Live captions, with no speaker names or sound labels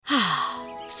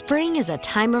Spring is a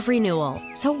time of renewal,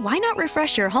 so why not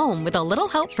refresh your home with a little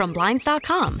help from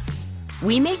Blinds.com?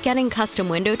 We make getting custom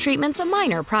window treatments a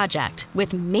minor project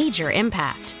with major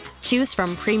impact. Choose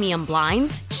from premium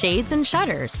blinds, shades, and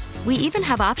shutters. We even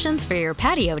have options for your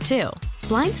patio, too.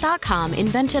 Blinds.com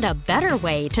invented a better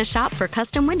way to shop for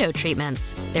custom window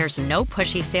treatments. There's no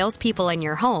pushy salespeople in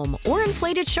your home or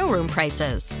inflated showroom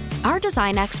prices. Our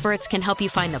design experts can help you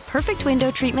find the perfect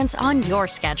window treatments on your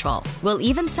schedule. We'll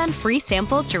even send free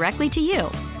samples directly to you.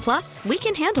 Plus, we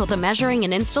can handle the measuring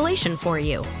and installation for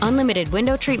you. Unlimited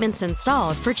window treatments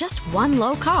installed for just one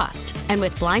low cost. And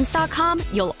with Blinds.com,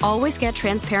 you'll always get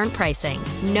transparent pricing.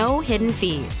 No hidden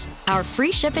fees. Our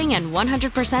free shipping and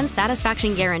 100%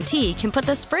 satisfaction guarantee can put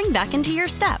the spring back into your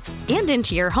step and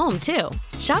into your home, too.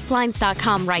 Shop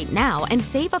Blinds.com right now and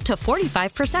save up to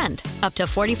 45%. Up to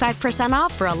 45%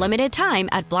 off for a limited time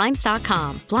at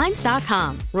Blinds.com.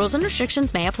 Blinds.com. Rules and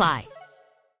restrictions may apply.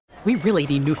 We really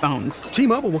need new phones.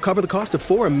 T-Mobile will cover the cost of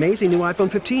 4 amazing new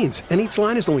iPhone 15s, and each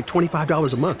line is only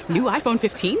 $25 a month. New iPhone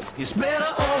 15s? It's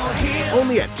better over here.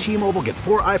 Only at T-Mobile, get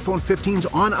 4 iPhone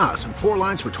 15s on us and 4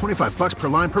 lines for $25 per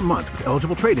line per month with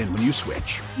eligible trade-in when you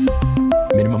switch.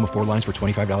 Minimum of 4 lines for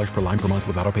 $25 per line per month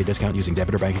with autopay discount using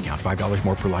debit or bank account. $5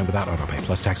 more per line without autopay,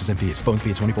 plus taxes and fees. Phone fee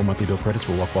at 24 monthly bill credits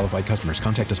for well-qualified customers.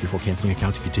 Contact us before canceling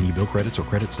account to continue bill credits or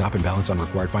credit stop and balance on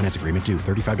required finance agreement due.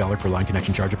 $35 per line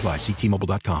connection charge applies. See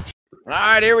T-Mobile.com. All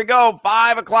right, here we go.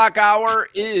 5 o'clock hour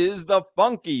is the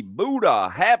Funky Buddha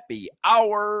Happy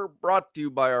Hour, brought to you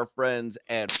by our friends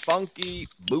at Funky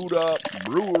Buddha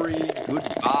Brewery. Good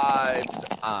vibes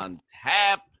on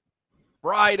tap.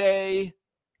 Friday,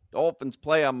 Dolphins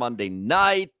play on Monday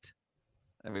night.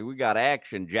 I mean, we got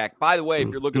action, Jack. By the way, if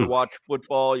you're looking to watch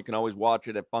football, you can always watch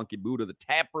it at Funky Buddha, the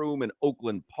tap room in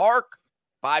Oakland Park.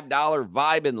 $5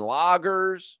 vibe and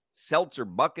lagers, seltzer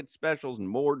bucket specials, and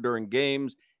more during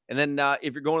games. And then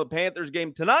if you're going to the Panthers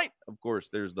game tonight, of course,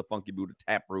 there's the Funky Buddha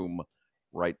tap room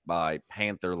right by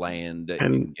Pantherland.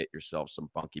 And you can get yourself some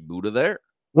Funky Buddha there.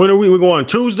 When are we? We're going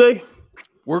Tuesday?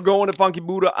 We're going to Funky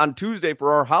Buddha on Tuesday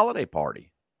for our holiday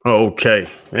party. Okay.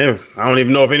 Man, I don't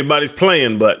even know if anybody's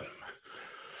playing, but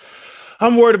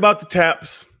I'm worried about the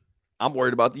taps. I'm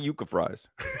worried about the yuca fries.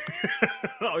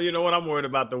 Oh, you know what? I'm worried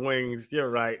about the wings.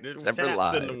 You're right. There's Separate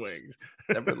taps in lives. the wings.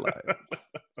 Separate lives.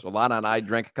 So Lana and I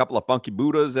drank a couple of Funky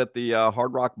Buddhas at the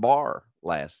Hard Rock Bar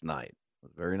last night. It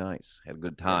was very nice. Had a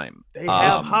good time. They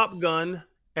have Hop Gun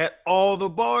at all the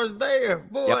bars there.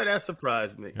 Boy, that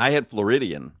surprised me. I had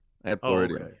Floridian.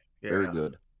 Okay. Yeah. Very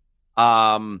good.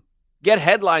 Get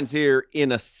headlines here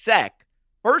in a sec.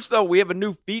 First, though, we have a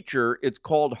new feature. It's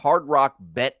called Hard Rock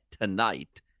Bet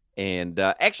Tonight. And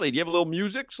actually, do you have a little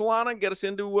music, Solana? Get us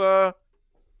into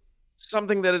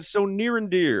something that is so near and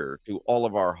dear to all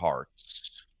of our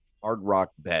hearts. Hard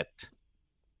Rock Bet.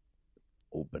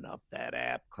 Open up that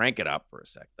app. Crank it up for a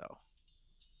sec, though.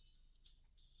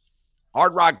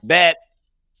 Hard Rock Bet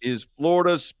is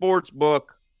Florida's sports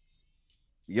book.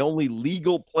 The only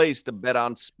legal place to bet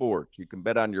on sports. You can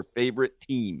bet on your favorite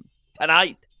team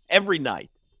tonight, every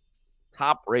night.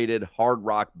 Top-rated Hard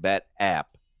Rock Bet app.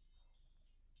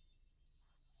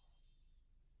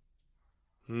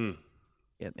 Getting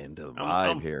into the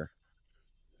vibe here.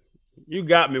 You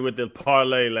got me with the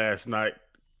parlay last night.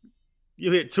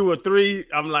 You hit 2 or 3.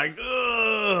 I'm like,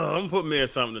 ugh, I'm putting me in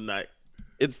something tonight.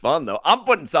 It's fun, though. I'm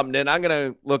putting something in. I'm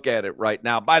going to look at it right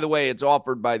now. By the way, it's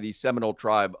offered by the Seminole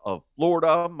Tribe of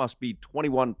Florida. Must be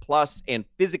 21 plus and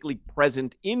physically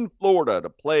present in Florida to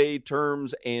play.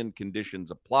 Terms and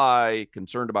conditions apply.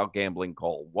 Concerned about gambling?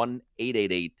 Call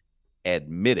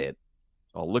 1-888-ADMIT-IT.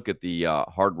 I'll look at the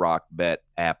Hard Rock Bet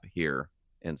app here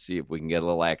and see if we can get a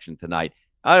little action tonight.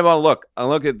 I want to look. I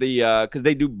look at the because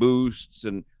they do boosts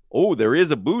and there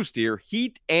is a boost here.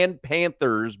 Heat and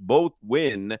Panthers both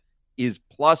win is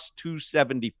plus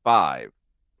 275.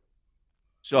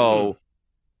 So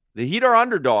the Heat are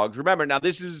underdogs. Remember, now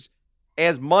this is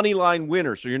as money line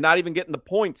winner, so you're not even getting the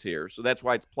points here. So that's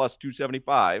why it's plus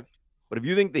 275. But if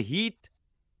you think the Heat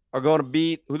are going to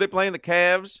beat who they playing, the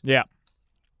Cavs? Yeah.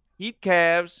 Heat,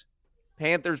 Cavs,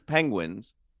 Panthers,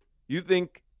 Penguins. You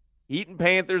think Heat and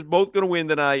Panthers both going to win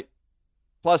tonight?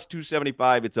 Plus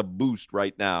 275. It's a boost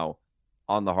right now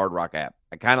on the Hard Rock app.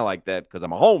 I kind of like that because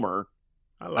I'm a homer.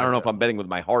 I don't know if I'm betting with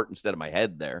my heart instead of my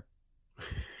head there.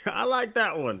 I like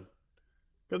that one.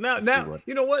 Because now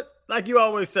you know what? Like you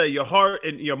always say, your heart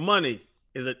and your money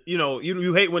is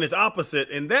you hate when it's opposite.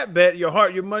 In that bet, your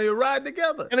heart, your money will ride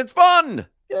together. And it's fun.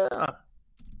 Yeah.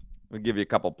 We'll give you a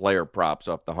couple player props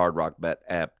off the Hard Rock Bet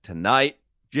app tonight.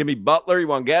 Jimmy Butler, you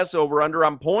want to guess over under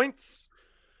on points?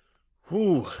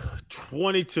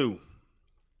 22.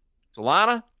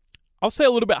 Solana? I'll say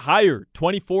a little bit higher,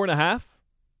 24.5.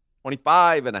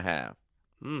 25.5.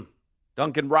 Hmm.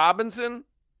 Duncan Robinson,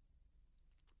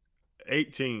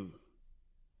 18.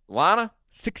 Lana,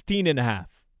 16.5.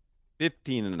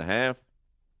 15.5.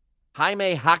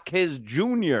 Jaime Jaquez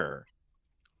Jr.,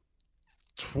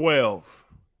 12.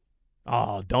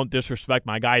 Oh, don't disrespect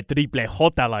my guy Triple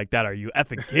Jota like that. Are you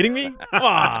effing kidding me? Come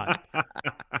on.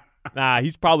 Nah,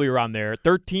 he's probably around there.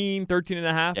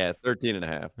 13.5. Yeah,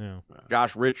 13.5. Yeah.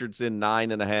 Josh Richardson,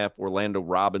 9.5. Orlando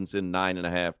Robinson,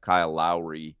 9.5. Kyle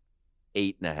Lowry,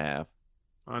 8.5.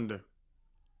 Under.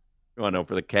 You want to know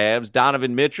for the Cavs?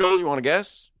 Donovan Mitchell, you want to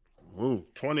guess? Ooh,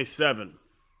 27.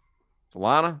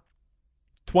 Solana,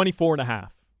 24.5.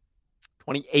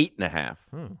 28.5.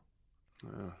 Hmm.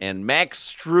 And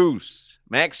Max Strus.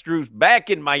 Max Strus back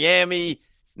in Miami,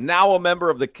 now a member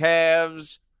of the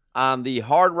Cavs on the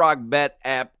Hard Rock Bet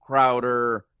app.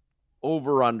 Crowder,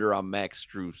 over under on Max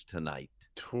Strus tonight.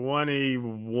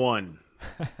 21.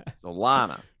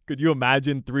 Solana. Could you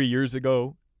imagine 3 years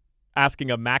ago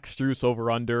asking a Max Strus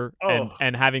over-under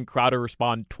and having Crowder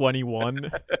respond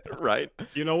 21? Right.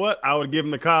 You know what? I would give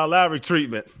him the Kyle Lowry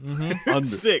treatment. Under.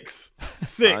 6.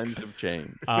 Times have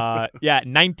changed. Yeah,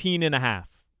 19.5.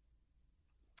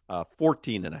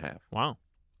 14.5. Wow.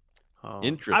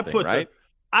 Interesting, right?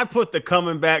 I put the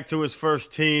coming back to his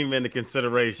first team into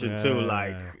consideration, too.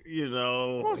 Like, you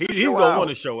know, he's going to want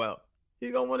to show out.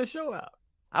 He's going to want to show out.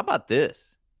 How about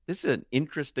this? This is an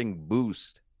interesting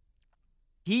boost.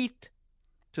 Heat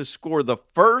to score the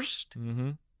first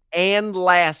and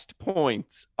last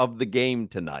points of the game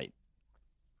tonight.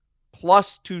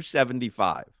 Plus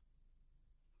 275.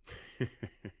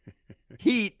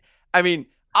 Heat, I mean,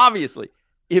 obviously,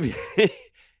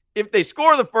 if they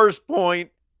score the first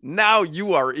point, now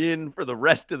you are in for the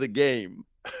rest of the game.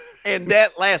 And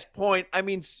that last point, I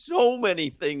mean, so many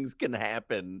things can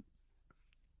happen.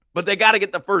 But they got to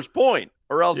get the first point,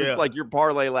 or else it's like your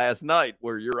parlay last night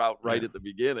where you're out right at the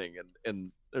beginning,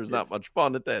 and there's not much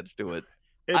fun attached to it.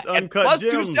 It's uncut plus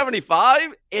gems.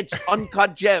 275, it's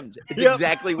uncut gems. It's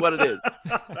exactly what it is.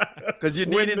 Because you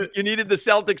needed the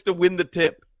Celtics to win the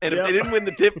tip. And if they didn't win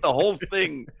the tip, the whole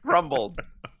thing crumbled.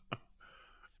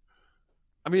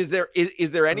 I mean, is there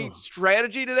any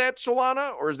strategy to that,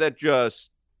 Solana? Or is that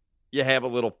just you have a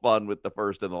little fun with the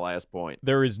first and the last point?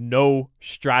 There is no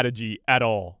strategy at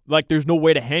all. Like, there's no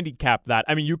way to handicap that.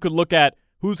 I mean, you could look at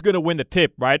who's going to win the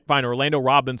tip, right? Fine, Orlando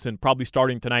Robinson probably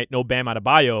starting tonight. No Bam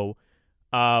Adebayo.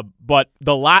 But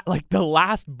the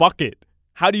last bucket,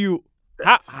 how do you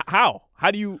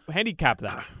handicap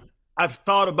that? I've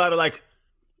thought about it like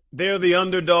they're the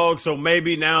underdog, so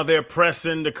maybe now they're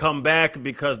pressing to come back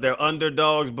because they're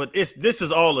underdogs. But this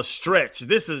is all a stretch.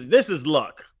 This is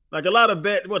luck. Like a lot of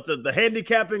the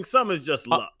handicapping, some is just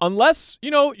luck. Unless,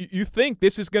 you think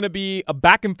this is going to be a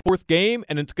back and forth game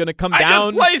and it's going to come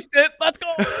down. I just placed it. Let's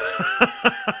go.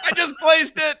 I just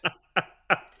placed it.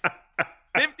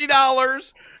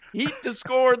 $50. Heat to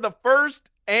score the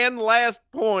first and last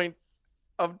point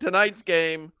of tonight's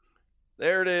game.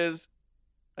 There it is.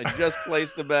 I just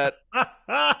placed the bet.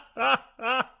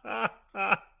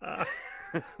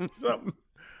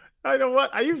 I know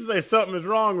what? I used to say something is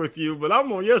wrong with you, but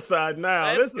I'm on your side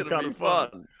now. This is kind of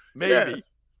fun. Maybe.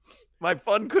 Yes. My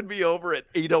fun could be over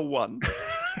at 8:01.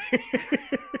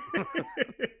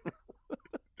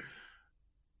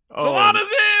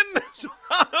 Solana's in!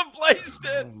 Solana placed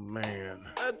it! Oh, man.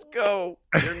 Let's go.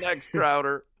 You're next,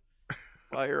 Crowder.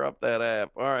 Fire up that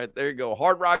app. All right, there you go.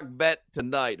 Hard Rock Bet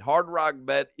tonight. Hard Rock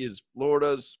Bet is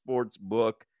Florida's sports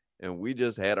book, and we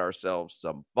just had ourselves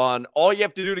some fun. All you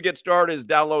have to do to get started is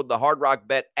download the Hard Rock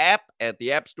Bet app at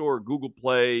the App Store, Google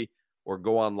Play, or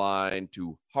go online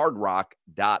to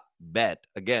hardrock.bet.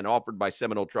 Again, offered by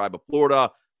Seminole Tribe of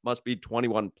Florida. Must be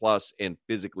 21 plus and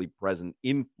physically present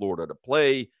in Florida to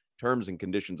play. Terms and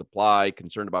conditions apply.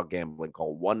 Concerned about gambling?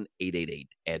 Call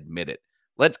 1-888-ADMIT-IT.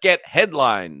 Let's get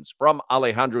headlines from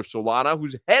Alejandro Solana,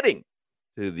 who's heading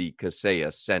to the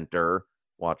Kaseya Center.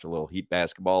 Watch a little Heat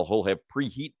basketball. He'll have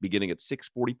preheat beginning at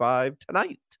 6:45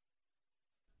 tonight.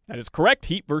 That is correct.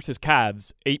 Heat versus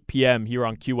Cavs, 8 p.m. here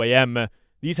on QAM.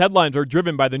 These headlines are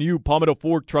driven by the new Palmetto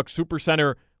Ford Truck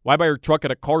Supercenter. Why buy your truck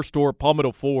at a car store?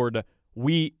 Palmetto Ford.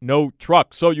 We know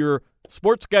truck. So your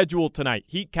sports schedule tonight,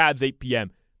 Heat Cavs, 8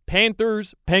 p.m.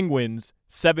 Panthers, Penguins,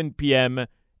 7 p.m.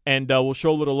 And we'll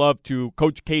show a little love to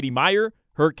Coach Katie Meyer,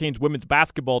 Hurricanes women's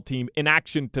basketball team, in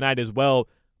action tonight as well.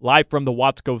 Live from the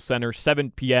Watsco Center, 7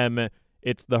 p.m.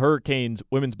 It's the Hurricanes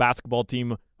women's basketball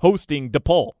team hosting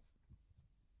DePaul.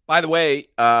 By the way,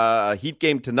 Heat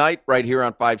game tonight right here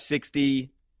on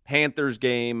 560. Panthers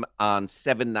game on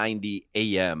 790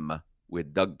 a.m.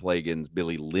 with Doug Plagens,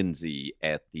 Billy Lindsay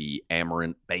at the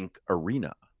Amerant Bank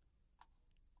Arena.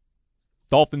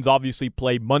 Dolphins obviously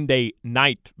play Monday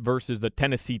night versus the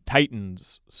Tennessee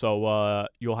Titans. So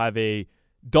you'll have a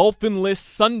Dolphin-less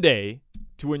Sunday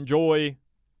to enjoy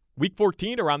Week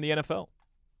 14 around the NFL.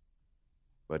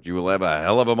 But you will have a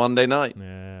hell of a Monday night.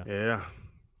 Yeah.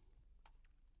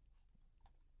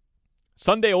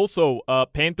 Sunday also,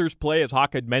 Panthers play, as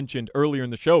Hawk had mentioned earlier in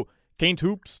the show. Canes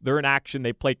Hoops, they're in action.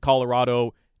 They play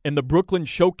Colorado in the Brooklyn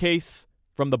Showcase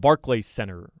from the Barclays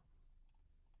Center.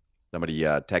 Somebody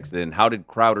texted in, how did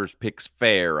Crowder's picks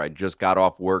fare? I just got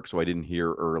off work, so I didn't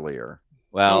hear earlier.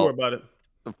 Well, don't worry about it.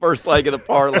 The first leg of the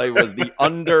parlay was the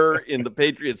under in the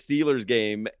Patriots-Steelers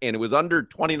game, and it was under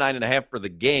 29.5 for the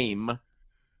game,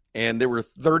 and there were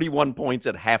 31 points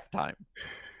at halftime.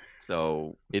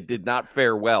 So it did not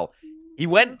fare well. He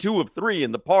went 2 of 3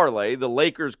 in the parlay. The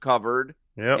Lakers covered,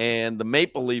 and the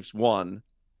Maple Leafs won.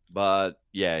 But,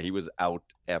 yeah, he was out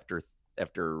after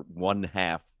one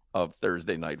half of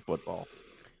Thursday night football.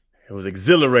 It was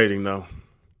exhilarating, though.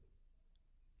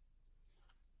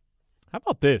 How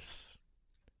about this?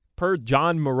 Per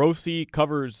John Morosi,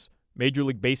 covers Major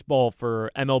League Baseball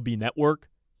for MLB Network.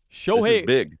 This is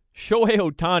big. Shohei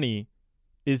Ohtani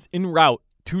is en route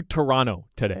to Toronto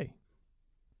today.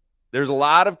 There's a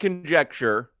lot of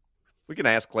conjecture. We can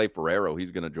ask Clay Ferrero. He's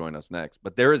going to join us next.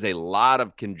 But there is a lot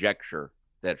of conjecture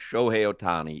that Shohei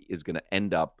Ohtani is going to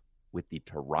end up with the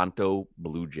Toronto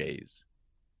Blue Jays.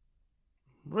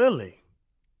 Really?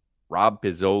 Rob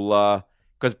Pizzola.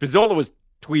 Because Pizzola was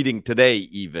tweeting today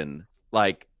even,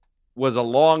 like, was a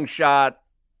long shot.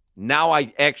 Now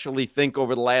I actually think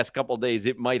over the last couple of days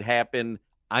it might happen.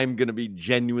 I'm going to be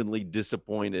genuinely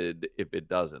disappointed if it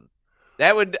doesn't.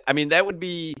 That would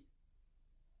be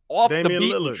off Damian the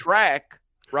beaten Lillard. track,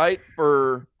 right,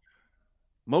 for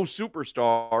most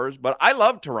superstars. But I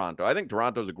love Toronto. I think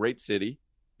Toronto's a great city.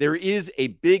 There is a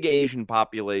big Asian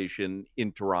population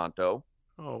in Toronto.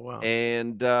 Oh, wow.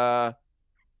 And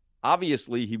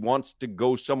obviously, he wants to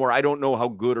go somewhere. I don't know how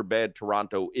good or bad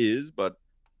Toronto is, but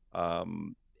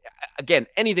again,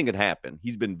 anything could happen.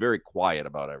 He's been very quiet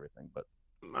about everything, but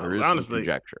there is some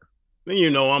conjecture. You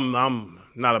know, I'm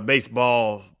not a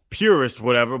baseball purist,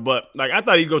 whatever, but like I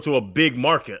thought he'd go to a big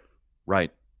market.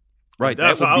 Right. That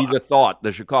That's would be the thought.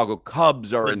 The Chicago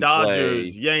Cubs are the in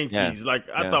Dodgers, play. Yankees.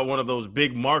 I thought one of those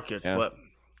big markets, but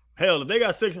hell, if they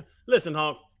got listen,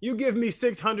 Hawk, you give me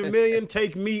 $600 million,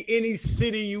 take me any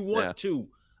city you want to.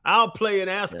 I'll play in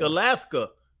Alaska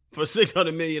for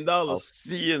 $600 million. I'll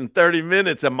see you in 30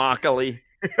 minutes, Immokalee.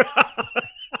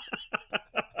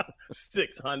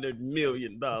 $600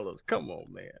 million. Come on,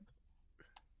 man.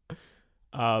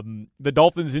 The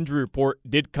Dolphins injury report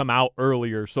did come out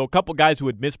earlier. So a couple guys who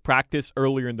had missed practice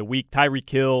earlier in the week. Tyreek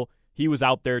Hill, he was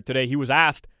out there today. He was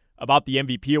asked about the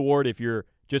MVP award. If you're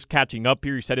just catching up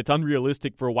here, he said it's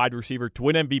unrealistic for a wide receiver to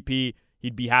win MVP.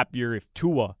 He'd be happier if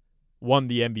Tua won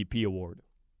the MVP award.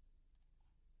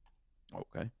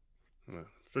 Okay.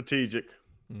 Strategic.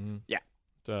 Mm-hmm. Yeah.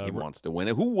 He wants to win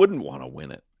it. Who wouldn't want to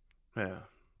win it? Yeah.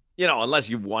 You know, unless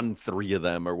you've won 3 of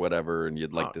them or whatever and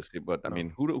you'd like to see. But, I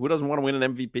mean, who doesn't want to win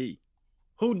an MVP?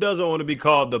 Who doesn't want to be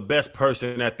called the best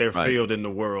person at their field in the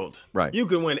world? Right. You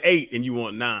can win 8 and you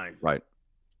want 9. Right.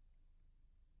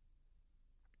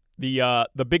 The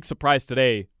big surprise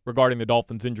today regarding the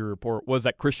Dolphins injury report was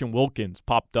that Christian Wilkins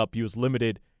popped up. He was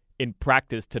limited in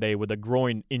practice today with a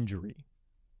groin injury.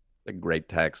 A great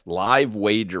text. Live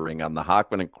wagering on the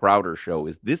Hockman and Crowder show.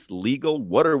 Is this legal?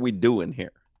 What are we doing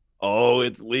here? Oh,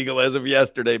 it's legal as of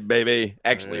yesterday, baby.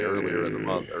 Actually, earlier in the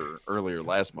month or earlier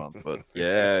last month. But,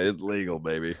 yeah, it's legal,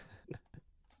 baby.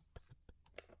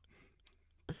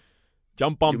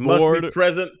 Jump on board.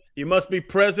 You must be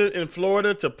present in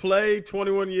Florida to play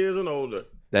 21 years and older.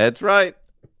 That's right.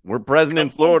 We're present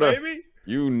in Florida. Baby.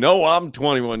 You know I'm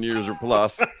 21 years or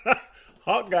plus.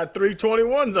 Hawk got 3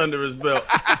 21s under his belt.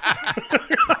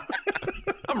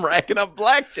 I'm racking up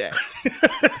blackjack.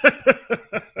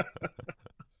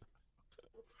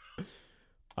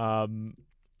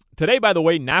 Today, by the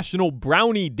way, National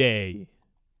Brownie Day.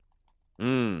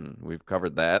 We've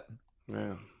covered that.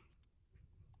 Yeah.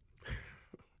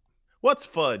 What's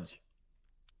fudge?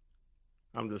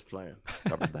 I'm just playing.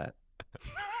 Covered that.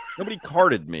 Nobody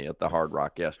carded me at the Hard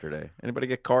Rock yesterday. Anybody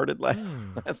get carded last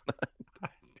night?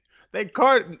 They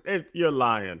carded. You're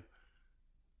lying.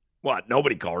 What?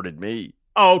 Nobody carded me.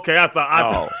 Oh, okay. I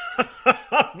thought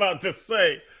I'm about to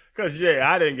say, because,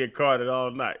 I didn't get carded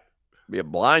all night. Be a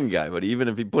blind guy, but even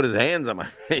if he put his hands on my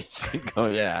face, he'd go,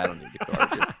 I don't need to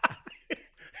card you.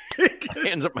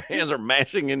 My hands are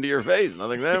mashing into your face.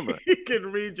 Nothing there, but he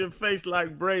can read your face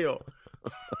like Braille.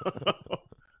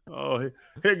 Oh Oh,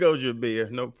 here goes your beer.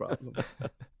 No problem.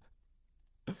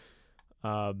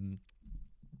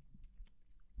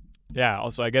 Yeah,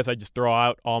 also, I guess I just throw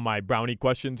out all my brownie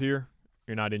questions here.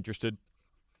 You're not interested?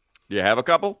 Do you have a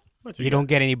couple? You don't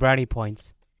get any brownie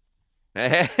points.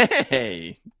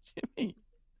 Hey, Jimmy.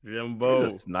 Jimbo.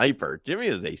 He's a sniper. Jimmy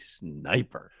is a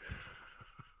sniper.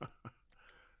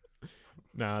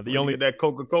 Nah, Where you get that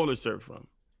Coca-Cola shirt from?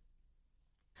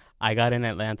 I got in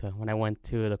Atlanta when I went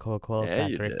to the Coca-Cola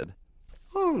factory. You did.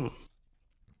 All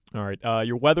right.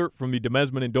 Your weather from the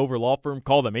Demesman and Dover Law Firm.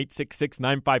 Call them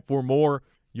 866-954-MORE.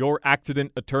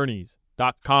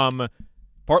 YourAccidentAttorneys.com.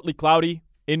 Partly cloudy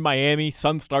in Miami.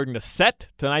 Sun starting to set.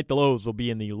 Tonight the lows will be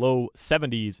in the low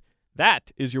 70s.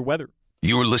 That is your weather.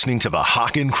 You're listening to the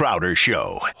Hawk and Crowder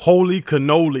Show. Holy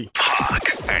cannoli.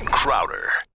 Hawk and Crowder.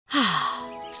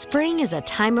 Spring is a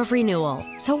time of renewal,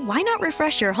 so why not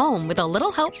refresh your home with a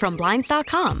little help from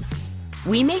Blinds.com?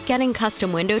 We make getting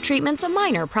custom window treatments a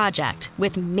minor project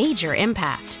with major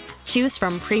impact. Choose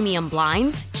from premium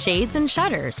blinds, shades, and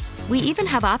shutters. We even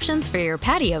have options for your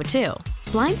patio, too.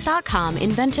 Blinds.com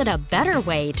invented a better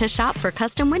way to shop for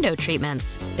custom window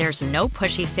treatments. There's no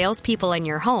pushy salespeople in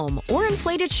your home or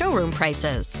inflated showroom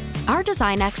prices. Our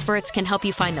design experts can help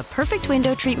you find the perfect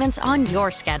window treatments on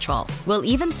your schedule. We'll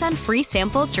even send free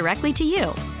samples directly to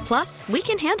you. Plus, we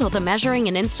can handle the measuring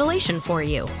and installation for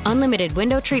you. Unlimited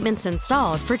window treatments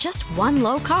installed for just one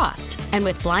low cost. And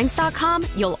with Blinds.com,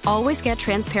 you'll always get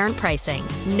transparent pricing.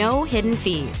 No hidden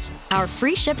fees. Our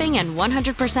free shipping and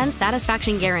 100%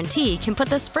 satisfaction guarantee can put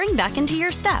the spring back into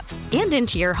your step and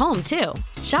into your home, too.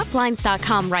 Shop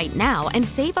Blinds.com right now and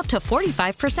save up to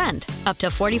 45%. Up to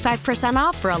 45%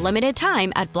 off for a limited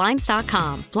time at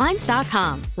Blinds.com.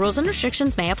 Blinds.com. Rules and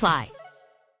restrictions may apply.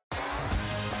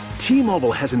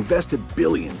 T-Mobile has invested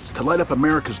billions to light up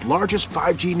America's largest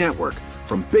 5G network,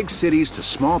 from big cities to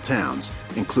small towns,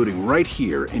 including right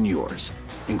here in yours.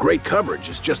 And great coverage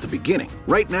is just the beginning.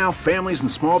 Right now, families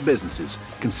and small businesses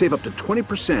can save up to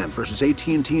 20% versus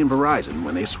AT&T and Verizon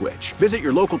when they switch. Visit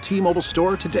your local T-Mobile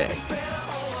store today.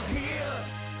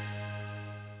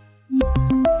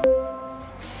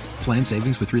 Plan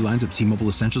savings with 3 lines of T-Mobile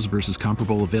Essentials versus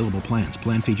comparable available plans.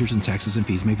 Plan features and taxes and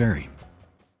fees may vary.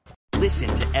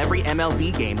 Listen to every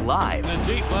MLB game live. In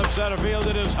the deep left center field,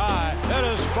 it is high, it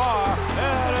is far,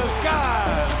 it is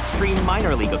gone. Stream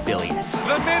minor league affiliates.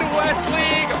 The Midwest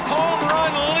League home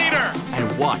run leader.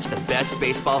 And watch the best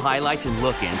baseball highlights and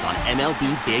look-ins on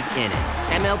MLB Big Inning.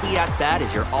 MLB At Bat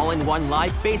is your all-in-one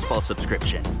live baseball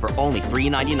subscription for only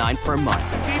 $3.99 per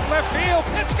month. Deep left field,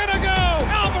 it's gonna go.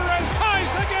 Alvarez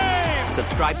ties the game.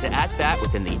 Subscribe to At Bat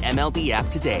within the MLB app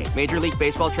today. Major League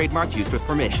Baseball trademarks used with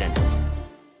permission.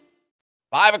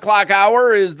 5 o'clock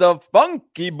hour is the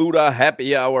Funky Buddha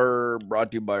Happy Hour,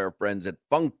 brought to you by our friends at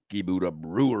Funky Buddha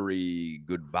Brewery.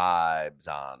 Good vibes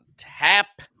on tap.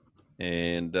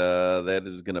 And that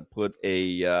is going to put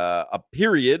a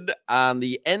period on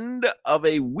the end of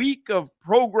a week of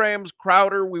programs,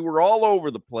 Crowder. We were all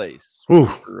over the place.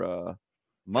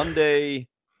 Monday,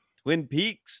 Twin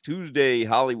Peaks. Tuesday,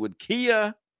 Hollywood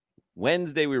Kia.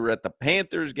 Wednesday, we were at the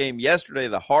Panthers game. Yesterday,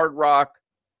 the Hard Rock.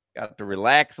 Got to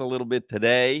relax a little bit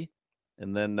today.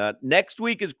 And then next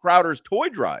week is Crowder's Toy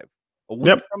Drive. A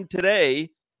week from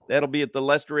today, that'll be at the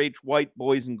Lester H. White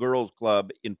Boys and Girls Club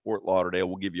in Fort Lauderdale.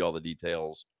 We'll give you all the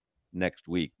details next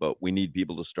week. But we need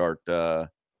people to start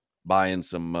buying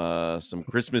some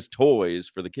Christmas toys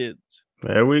for the kids.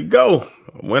 There we go.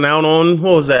 Went out on,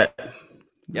 what was that?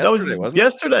 Yesterday, wasn't it?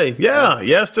 Yesterday. Yeah.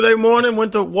 Yesterday morning,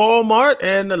 went to Walmart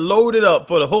and loaded up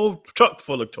for the whole truck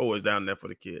full of toys down there for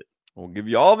the kids. We'll give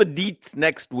you all the deets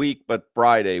next week, but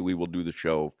Friday we will do the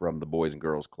show from the Boys and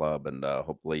Girls Club and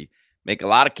hopefully make a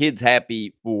lot of kids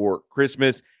happy for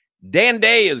Christmas. Dan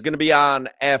Day is going to be on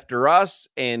after us,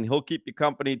 and he'll keep you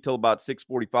company till about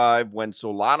 6:45 when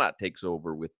Solana takes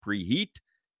over with Preheat.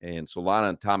 And Solana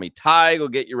and Tommy Tighe will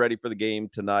get you ready for the game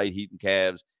tonight, Heat and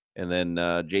Cavs. And then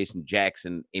Jason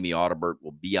Jackson, Amy Audibert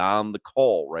will be on the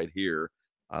call right here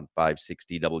on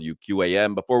 560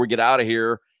 WQAM. Before we get out of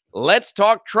here, let's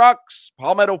talk trucks.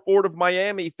 Palmetto Ford of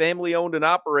Miami, family owned and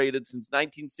operated since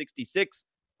 1966.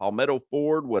 Palmetto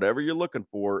Ford, whatever you're looking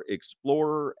for,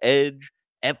 Explorer, Edge,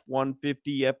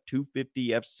 F-150,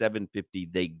 F-250,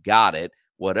 F-750, they got it.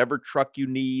 Whatever truck you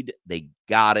need, they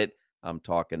got it. I'm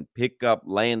talking pickup,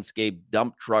 landscape,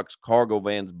 dump trucks, cargo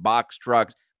vans, box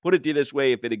trucks. Put it to you this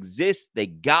way, if it exists, they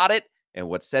got it. And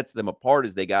what sets them apart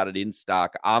is they got it in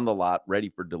stock, on the lot, ready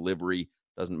for delivery.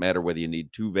 Doesn't matter whether you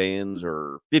need 2 vans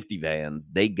or 50 vans,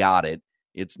 they got it.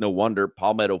 It's no wonder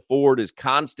Palmetto Ford is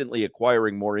constantly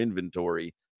acquiring more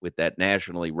inventory with that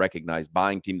nationally recognized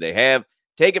buying team they have.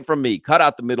 Take it from me. Cut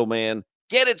out the middleman.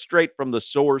 Get it straight from the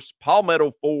source.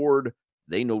 Palmetto Ford,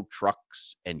 they know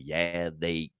trucks, and yeah,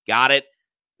 they got it.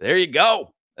 There you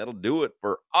go. That'll do it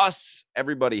for us.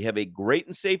 Everybody have a great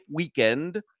and safe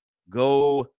weekend.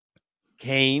 Go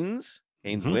Canes.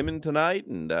 Canes women tonight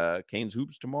and Canes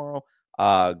hoops tomorrow.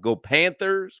 Go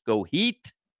Panthers. Go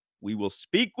Heat. We will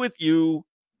speak with you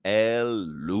el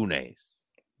lunes.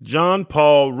 John,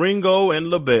 Paul, Ringo, and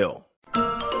LaBelle.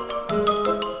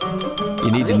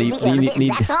 You need to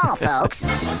need. That's all, folks.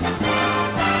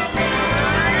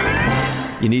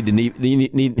 You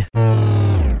need.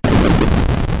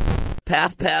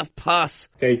 Path, puss.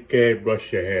 Take care,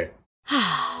 brush your hair.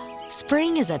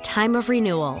 Spring is a time of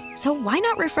renewal, so why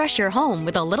not refresh your home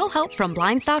with a little help from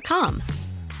Blinds.com?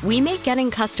 We make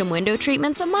getting custom window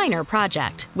treatments a minor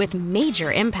project with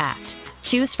major impact.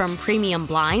 Choose from premium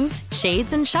blinds,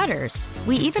 shades, and shutters.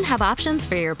 We even have options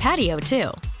for your patio,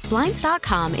 too.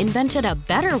 Blinds.com invented a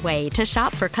better way to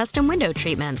shop for custom window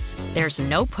treatments. There's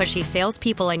no pushy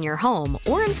salespeople in your home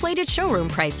or inflated showroom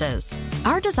prices.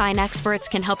 Our design experts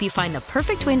can help you find the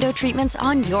perfect window treatments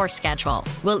on your schedule.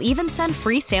 We'll even send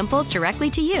free samples directly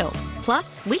to you.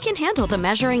 Plus, we can handle the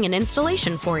measuring and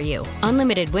installation for you.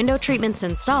 Unlimited window treatments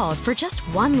installed for just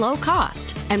one low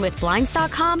cost. And with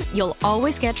Blinds.com, you'll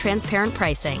always get transparent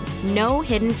pricing. No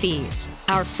hidden fees.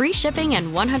 Our free shipping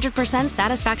and 100%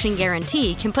 satisfaction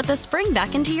guarantee can put the spring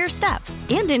back into your step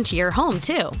and into your home,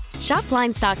 too. Shop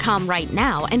Blinds.com right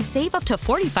now and save up to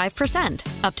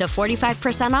 45%. Up to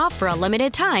 45% off for a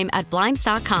limited time at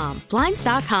Blinds.com.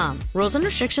 Blinds.com. Rules and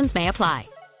restrictions may apply.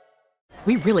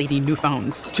 We really need new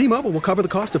phones. T-Mobile will cover the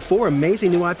cost of 4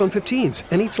 amazing new iPhone 15s,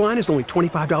 and each line is only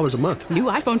 $25 a month. New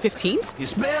iPhone 15s?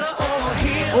 It's better over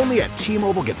here. Only at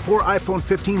T-Mobile, get 4 iPhone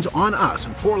 15s on us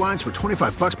and 4 lines for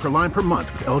 $25 per line per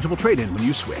month with eligible trade-in when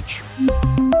you switch.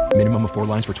 Minimum of 4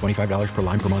 lines for $25 per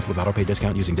line per month with autopay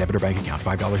discount using debit or bank account.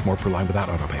 $5 more per line without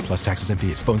autopay, plus taxes and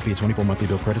fees. Phone fee at 24 monthly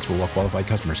bill credits for well-qualified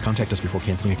customers. Contact us before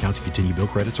canceling account to continue bill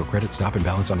credits or credit stop and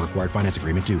balance on required finance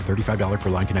agreement due. $35 per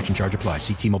line connection charge applies.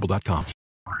 See T-Mobile.com.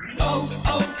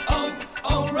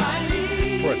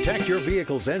 O'Reilly. Protect your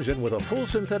vehicle's engine with a full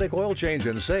synthetic oil change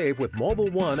and save with Mobile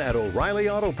One at O'Reilly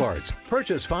Auto Parts.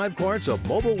 Purchase 5 quarts of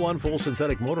Mobile One full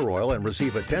synthetic motor oil and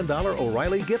receive a $10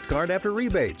 O'Reilly gift card after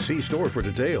rebate. See store for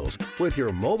details. With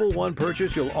your Mobile One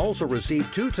purchase, you'll also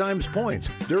receive 2 times points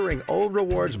during O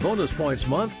Rewards Bonus Points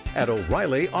Month at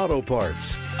O'Reilly Auto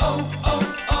Parts.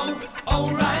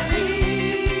 O'Reilly.